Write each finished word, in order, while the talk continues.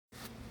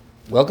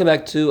Welcome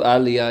back to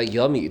Aliyah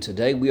Yomi.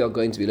 Today we are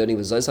going to be learning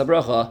VeZos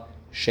Habracha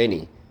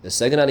Sheni, the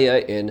second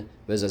Aliyah in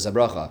VeZos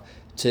Habracha.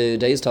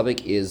 Today's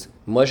topic is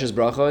Moshes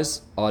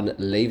Brachos on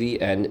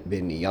Levi and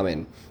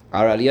Binyamin.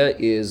 Our Aliyah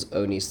is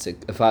only 5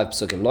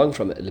 psukim long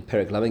from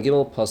Perek Lamed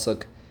Gimel,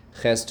 Pasuk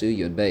Ches to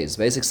Yud Beis.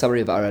 Basic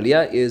summary of our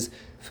Aliyah is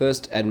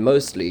first and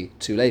mostly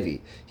to Levi.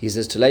 He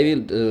says to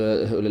Levi,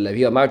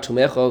 Levi Amar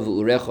Tumecha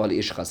v'urecha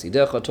li'ish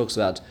chasidecha, talks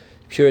about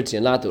purity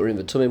and light, the Urim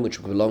v'Tumim, which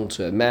belong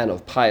to a man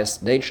of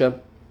pious nature.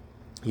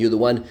 You're the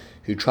one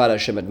who tried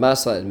Hashem at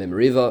Masa and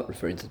Memoriva,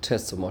 referring to the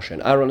tests of Moshe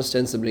and Aaron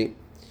ostensibly.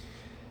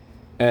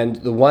 And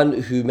the one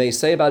who may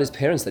say about his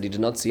parents that he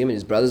did not see him and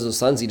his brothers or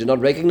sons, he did not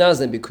recognize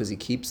them because he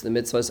keeps the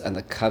mitzvahs and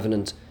the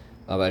covenant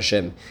of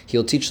Hashem.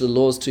 He'll teach the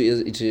laws to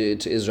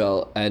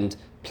Israel and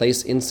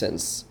place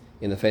incense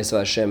in the face of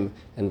Hashem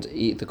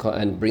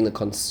and bring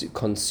the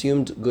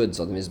consumed goods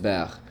on the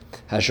Mizbeach.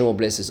 Hashem will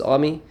bless his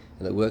army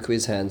and the work of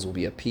his hands will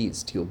be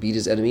appeased. He will beat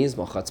his enemies,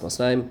 Machatz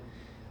Masnaim,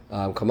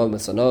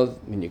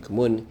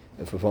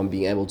 from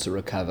being able to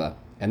recover.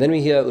 And then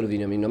we hear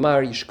Hashem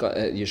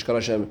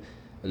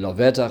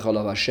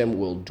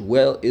will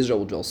dwell, Israel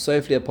will dwell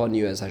safely upon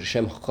you as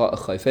Hashem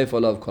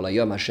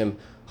Hashem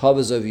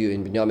hovers over you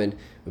in Binyamin,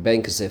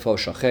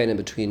 and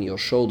between your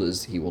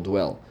shoulders he will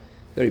dwell.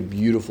 Very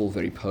beautiful,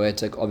 very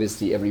poetic.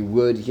 Obviously every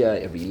word here,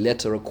 every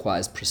letter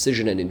requires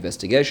precision and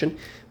investigation.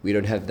 We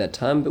don't have that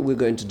time, but we're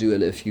going to do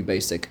a few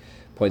basic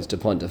points to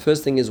ponder.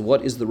 First thing is,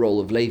 what is the role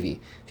of Levi?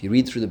 If you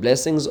read through the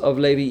blessings of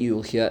Levi, you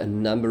will hear a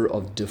number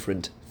of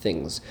different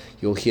things.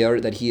 You'll hear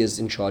that he is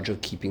in charge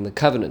of keeping the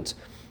covenant.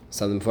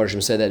 Some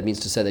Mepharshim say that it means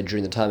to say that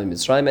during the time in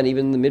Mitzrayim and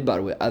even in the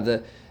Midbar, where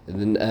other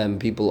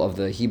people of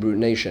the Hebrew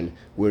nation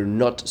were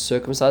not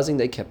circumcising,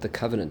 they kept the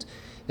covenant.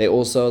 They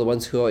also are the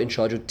ones who are in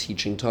charge of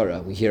teaching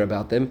Torah. We hear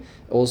about them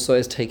also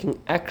as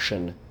taking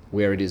action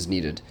where it is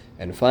needed.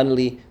 And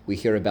finally, we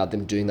hear about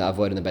them doing the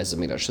avodah in the Beis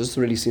Hamikdash. So this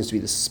really seems to be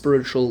the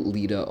spiritual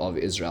leader of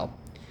Israel.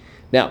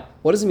 Now,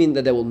 what does it mean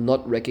that they will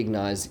not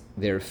recognize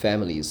their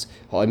families?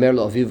 Not knowing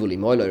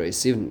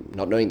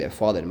their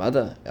father and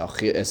mother,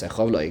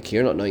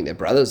 not knowing their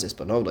brothers, his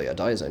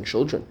own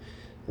children.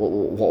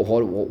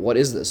 What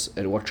is this?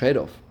 And what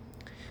trade-off?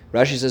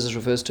 Rashi says this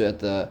refers to at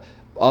the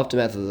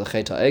aftermath of the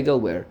Chet HaEgel,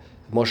 where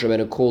Moshe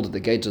Rabbeinu called at the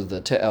gate of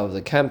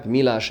the camp,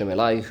 Mila Hashem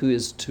Elai, who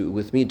is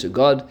with me to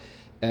God,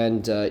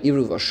 and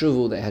Ivru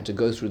Vashuvu, they had to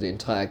go through the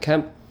entire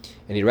camp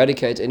and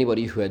eradicate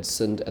anybody who had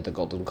sinned at the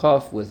golden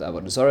calf with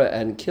Avodah Zarah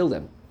and kill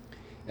them.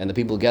 And the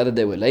people gathered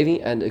there were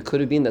Levi, and it could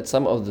have been that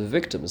some of the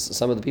victims,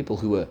 some of the people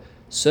who were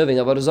serving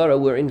Avodah Zarah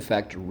were in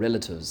fact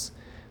relatives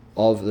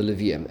of the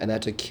Leviim, and they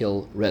had to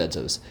kill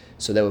relatives.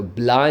 So they were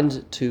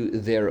blind to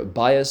their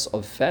bias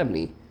of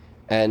family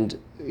and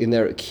in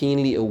their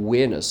keenly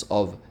awareness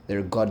of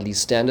their godly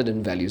standard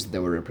and values that they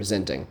were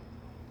representing.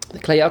 The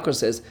Klei Yakar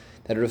says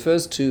that it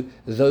refers to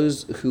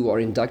those who are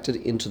inducted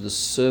into the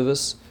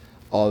service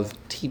of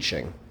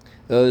teaching.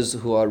 Those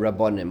who are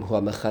Rabbanim, who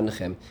are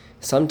Mechanchem,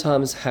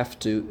 sometimes have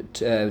to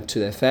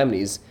their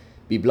families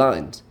be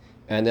blind.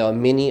 And there are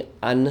many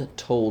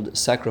untold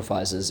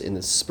sacrifices in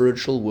the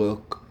spiritual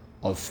work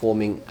of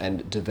forming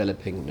and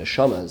developing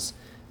neshamas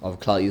of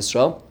Klal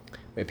Yisrael,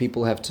 where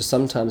people have to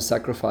sometimes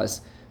sacrifice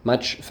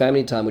much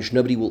family time which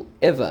nobody will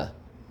ever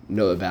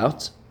know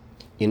about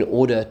in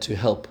order to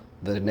help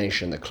the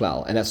nation, the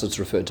Klal. And that's what's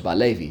referred to by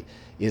Levi,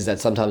 is that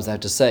sometimes they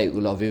have to say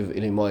Ulaviv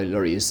Ilimoy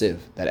Lori Yisiv,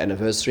 that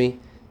anniversary,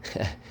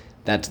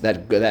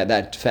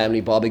 that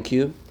family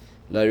barbecue,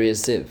 Lori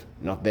Yisiv,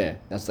 not there.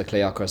 That's what the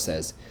Klei Yakar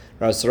says.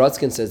 Rav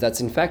Sorotskin says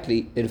that's in fact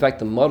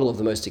the model of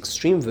the most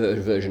extreme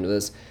version of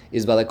this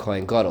is by the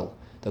Kohen Gadol.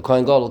 The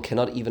Kohen Gadol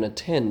cannot even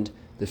attend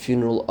the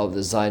funeral of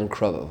the Zion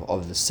Krov,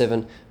 of the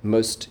 7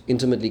 most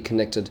intimately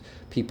connected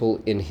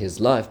people in his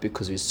life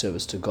because of his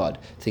service to God.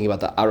 Thinking about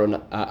the Aaron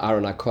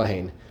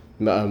HaKohen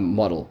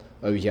model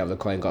over here of the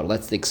Kohen Gadol.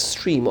 That's the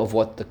extreme of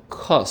what the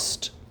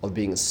cost of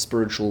being a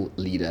spiritual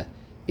leader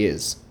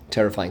is.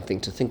 Terrifying thing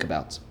to think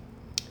about.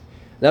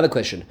 Another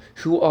question: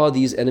 who are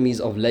these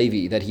enemies of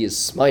Levi that he is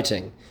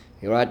smiting?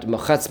 Right? Who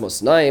are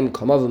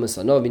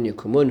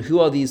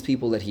these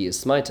people that he is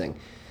smiting?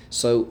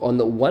 So on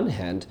the one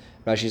hand,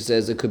 Rashi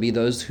says it could be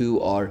those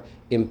who are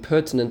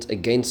impertinent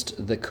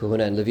against the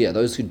Kahuna and Leviah,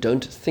 those who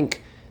don't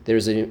think there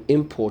is an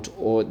import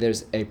or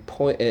there's a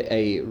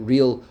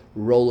real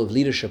role of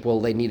leadership. Well,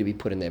 they need to be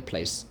put in their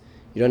place.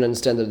 You don't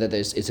understand that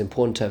it's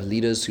important to have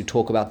leaders who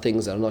talk about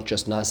things that are not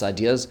just nice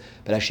ideas,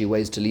 but actually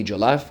ways to lead your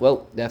life.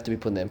 Well, they have to be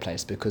put in their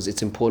place because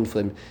it's important for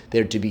them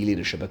there to be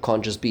leadership. It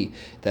can't just be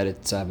that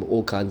it's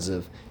all kinds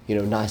of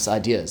nice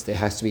ideas. There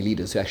has to be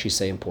leaders who actually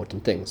say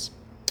important things.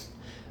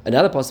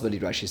 Another possibility,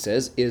 Rashi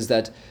says, is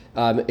that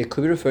it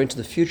could be referring to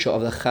the future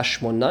of the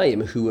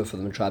Chashmonaim, who were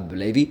from the tribe of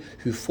Levi,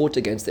 who fought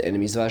against the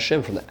enemies of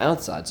Hashem from the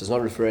outside. So it's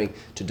not referring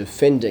to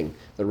defending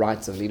the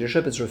rights of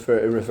leadership, it's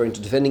referring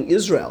to defending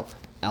Israel,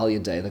 Al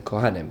Yadei, the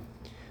Kohanim.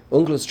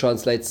 Unkelus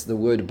translates the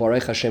word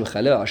Barech Hashem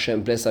Cheloi,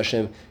 Hashem bless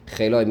Hashem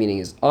Cheloi, meaning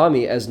his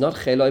army, as not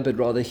Cheloi, but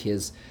rather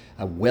his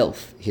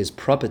wealth, his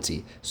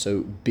property.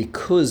 So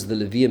because the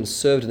Levium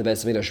served in the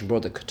Beis Hamikdash and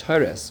brought the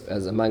Ketores,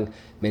 as among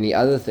many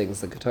other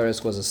things, the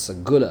Ketores was a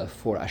segula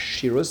for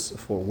Ashirus,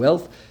 for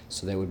wealth,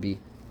 so they would be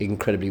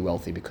incredibly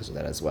wealthy because of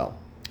that as well.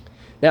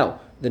 Now,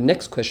 the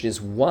next question is,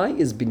 why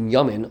is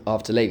Binyamin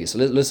after Levi? So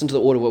let's listen to the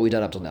order of what we've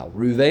done up till now.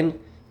 Reuven,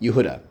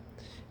 Yehuda.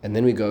 And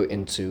then we go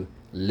into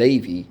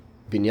Levi,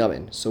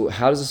 Binyamin. So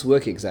how does this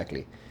work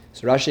exactly?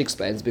 So Rashi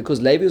explains,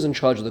 because Levi was in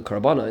charge of the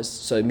Karbanos,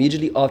 so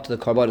immediately after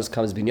the Karbanos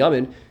comes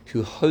Binyamin,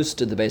 who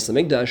hosted the Beis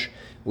Hamikdash,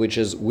 which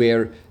is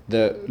where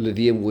the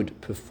Levium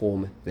would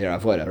perform their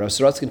avodah. Rav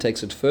Sorotzkin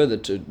takes it further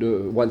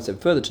one step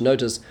further to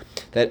notice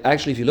that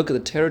actually, if you look at the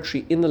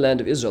territory in the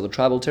land of Israel, the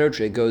tribal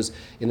territory, it goes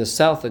in the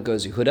south. It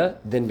goes Yehuda,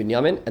 then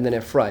Binyamin, and then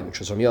Ephraim, which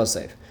was from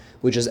Yosef,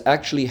 which is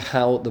actually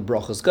how the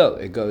brachos go.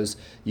 It goes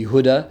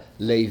Yehuda,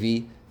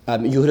 Levi,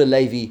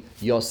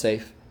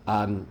 Yosef,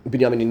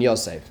 Binyamin, and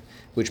Yosef.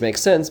 Which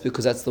makes sense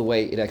because that's the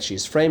way it actually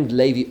is framed.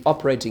 Levi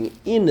operating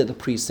in the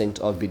precinct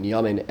of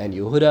Binyamin and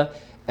Yehuda,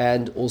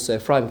 and also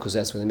Ephraim, because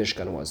that's where the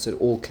Mishkan was. So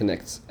it all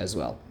connects as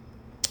well.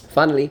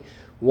 Finally,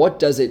 what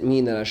does it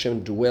mean that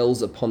Hashem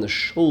dwells upon the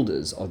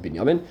shoulders of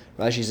Binyamin?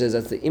 Rashi says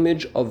that's the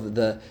image of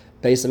the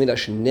Beis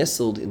Hamikdash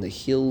nestled in the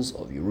hills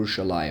of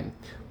Yerushalayim.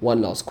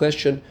 One last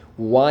question.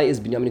 Why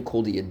is Binyamin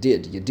called a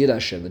Yedid? Yedid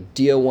Hashem, the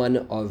dear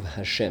one of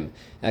Hashem.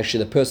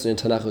 Actually, the person in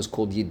Tanakh who's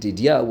called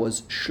Yedidyah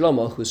was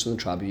Shlomo, who's from the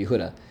tribe of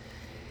Yehuda.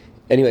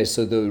 Anyway,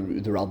 so the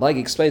Ralbag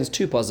explains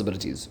two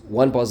possibilities.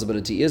 One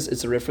possibility is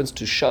it's a reference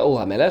to Shaul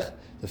HaMelech,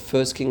 the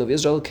first king of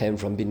Israel, came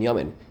from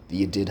Binyamin,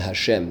 the Yedid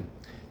Hashem.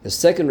 The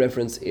second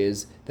reference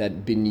is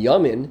that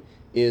Binyamin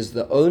is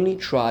the only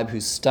tribe who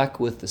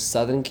stuck with the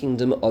southern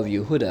kingdom of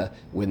Yehuda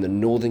when the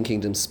northern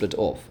kingdom split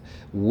off.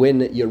 When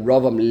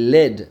Yeravam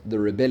led the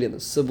rebellion, the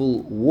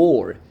civil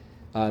war,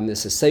 the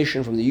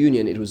cessation from the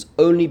union, it was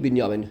only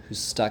Binyamin who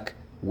stuck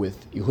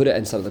with Yehuda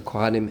and some of the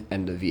Kohanim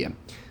and Levium.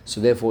 So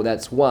therefore,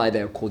 that's why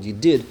they are called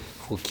Yedid,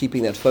 for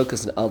keeping that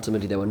focus, and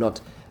ultimately they were not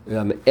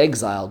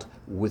exiled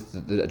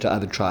with the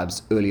other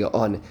tribes earlier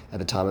on at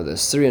the time of the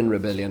Assyrian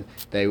rebellion.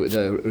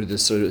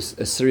 The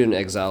Assyrian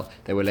exile,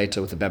 they were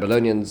later with the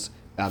Babylonians,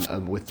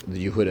 with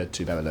the Yehuda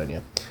to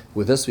Babylonia.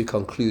 With this, we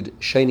conclude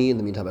Sheni. In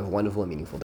the meantime, have a wonderful and meaningful day.